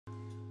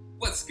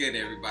What's good,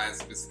 everybody?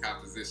 It's Mr.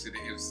 Composition,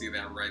 the MC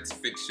that writes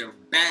fiction,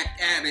 back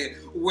at it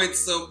with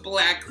some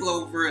Black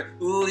Clover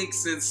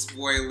leaks and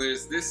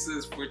spoilers. This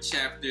is for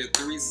chapter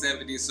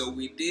 370. So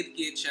we did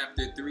get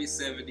chapter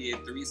 370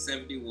 and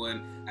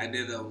 371. I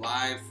did a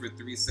live for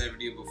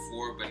 370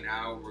 before, but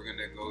now we're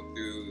gonna go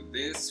through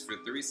this for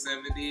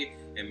 370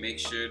 and make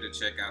sure to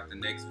check out the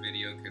next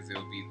video because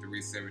it'll be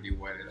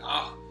 371. And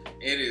oh,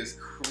 it is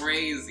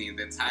crazy.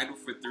 The title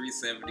for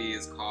 370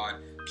 is called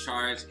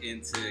Charge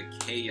into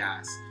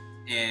Chaos,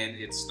 and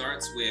it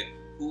starts with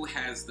who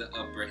has the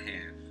upper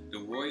hand. The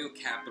royal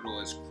capital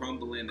is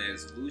crumbling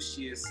as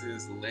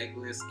Lucius's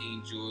legless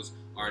angels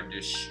are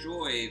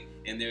destroyed,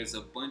 and there's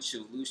a bunch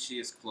of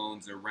Lucius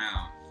clones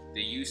around.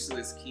 The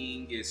useless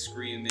king is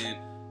screaming,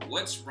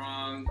 "What's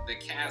wrong? The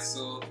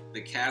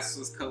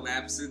castle's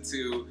collapsing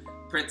too.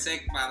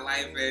 Protect my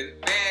life." And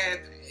man,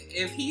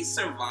 if he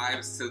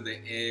survives to the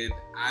end,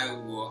 I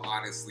will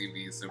honestly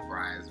be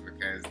surprised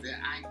because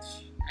I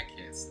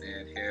can't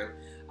stand him.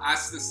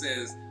 Asta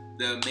says,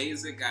 "The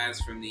amazing guys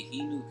from the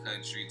Hinu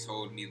country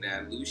told me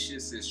that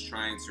Lucius is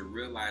trying to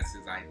realize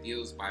his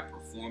ideals by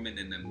performing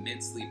an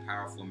immensely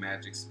powerful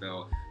magic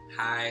spell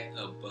high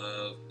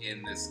above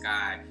in the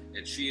sky.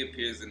 A tree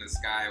appears in the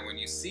sky. When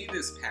you see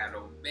this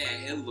paddle,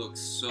 man, it looks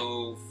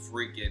so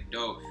freaking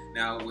dope."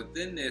 Now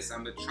within this,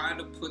 I'm gonna try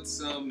to put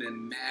some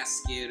and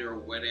mask it or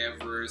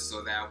whatever,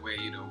 so that way,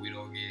 you know, we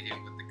don't get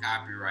hit with the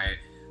copyright.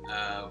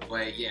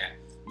 But yeah.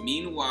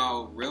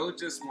 Meanwhile, Real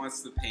just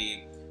wants to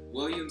paint.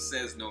 William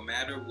says no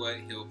matter what,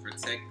 he'll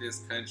protect this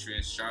country,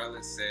 and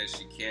Charlotte says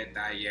she can't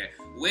die yet.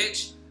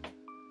 Which,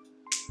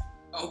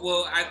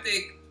 well, I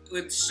think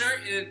with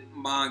certain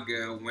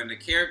manga, when the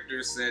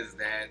character says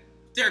that,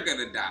 they're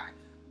gonna die.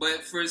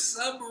 But for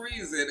some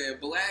reason in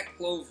Black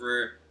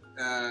Clover,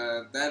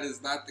 that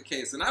is not the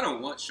case. And I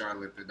don't want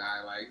Charlotte to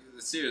die. Like,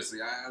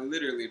 seriously, I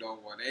literally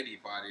don't want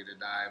anybody to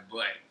die,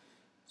 but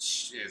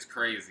it's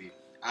crazy.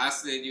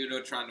 Asta and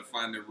Yuno trying to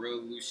find the real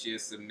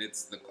Lucius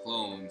amidst the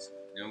clones.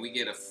 And we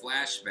get a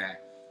flashback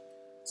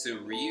to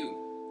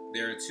Ryu.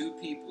 There are two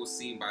people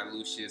seen by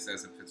Lucius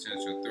as a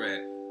potential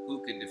threat.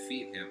 Who can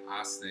defeat him?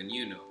 Asta and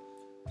Yuno.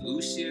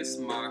 Lucius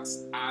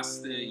mocks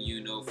Asta and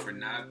Yuno for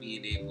not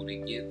being able to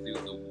get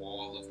through the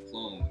wall of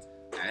clones.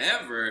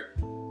 However,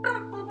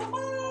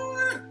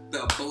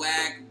 the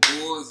Black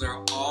Bulls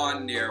are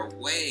on their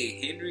way.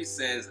 Henry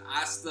says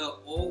Asta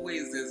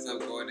always ends up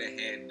going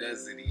ahead,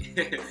 doesn't he?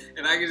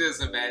 And I can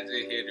just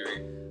imagine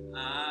Henry.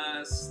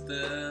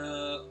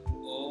 Asta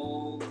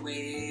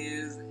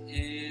always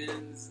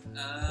ends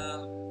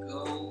up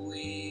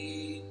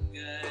going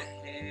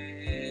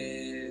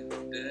ahead,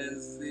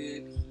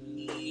 doesn't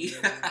he?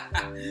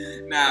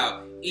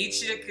 Now,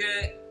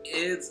 Ichika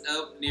ends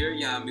up near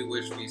Yami,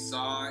 which we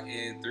saw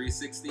in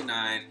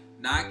 369.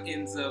 Nock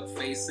ends up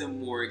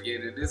facing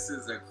Morgan, and this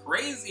is a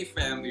crazy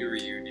family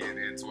reunion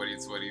in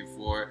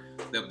 2024.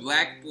 The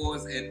Black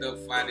Bulls end up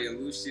fighting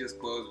Lucius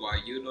clones while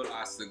Yuno and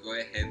Asta go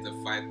ahead to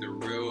fight the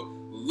real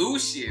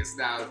Lucius.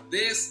 Now,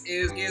 this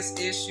is his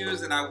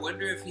issues, and I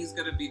wonder if he's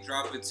gonna be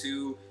dropping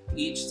two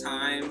each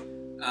time.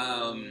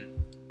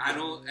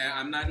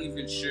 I'm not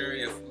even sure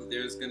if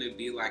there's gonna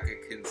be like a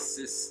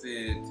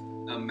consistent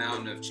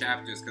amount of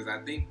chapters, because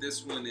I think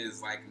this one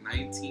is like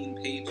 19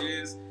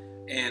 pages.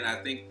 And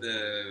I think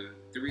the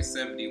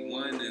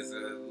 371 is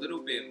a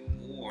little bit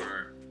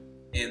more,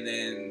 and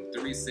then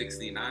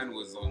 369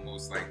 was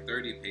almost like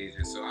 30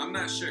 pages. So I'm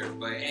not sure,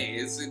 but hey,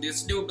 it's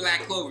new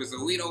Black Clover,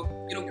 so we don't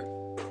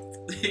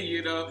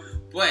you know.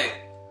 But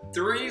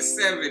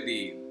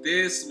 370,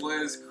 this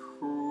was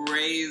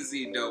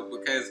crazy dope,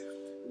 because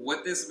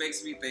what this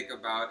makes me think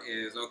about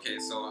is, okay,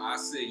 so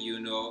Asa and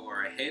Yuno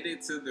are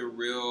headed to the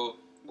real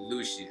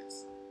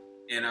Lucius,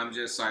 and I'm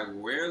just like,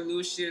 where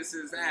Lucius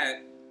is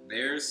at,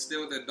 there's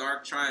still the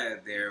Dark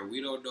Triad there. We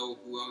don't know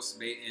who else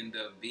may end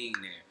up being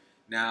there.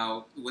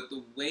 Now, with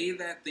the way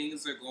that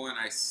things are going,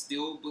 I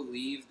still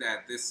believe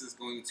that this is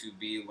going to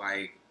be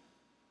like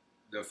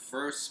the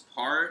first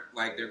part.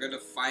 Like, they're going to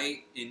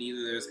fight, and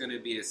either there's going to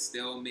be a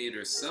stalemate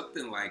or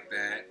something like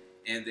that,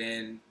 and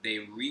then they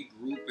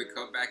regroup and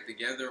come back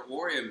together,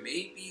 or it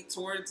may be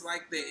towards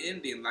like the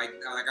ending. Like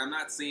I'm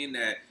not saying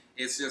that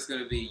it's just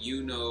going to be,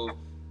 you know,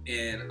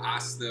 and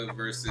Asta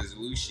versus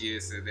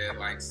Lucius, and then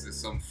like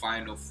some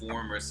final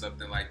form or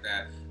something like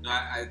that. No,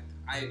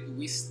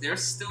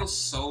 there's still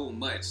so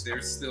much.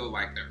 There's still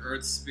like the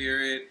Earth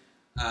Spirit,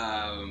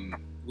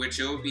 which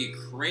it would be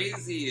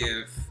crazy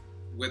if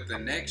with the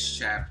next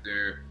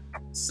chapter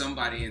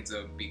somebody ends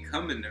up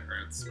becoming the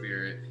Earth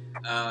Spirit.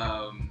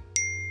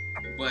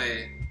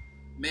 But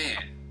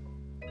man,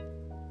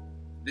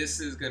 this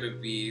is a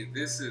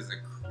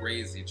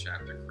crazy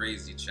chapter.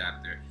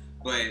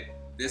 But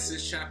this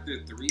is chapter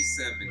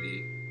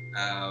 370.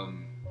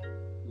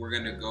 We're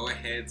gonna go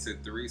ahead to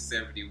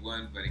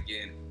 371, but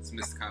again, it's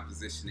Mr.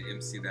 Composition, the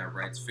MC that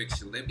writes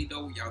fiction. Let me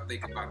know what y'all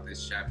think about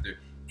this chapter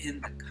in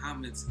the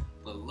comments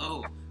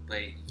below.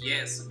 But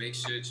yes, make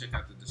sure to check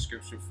out the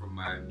description for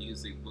my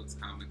music, books,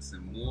 comics,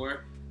 and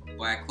more.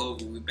 Black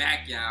Clover, we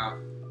back, y'all.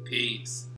 Peace.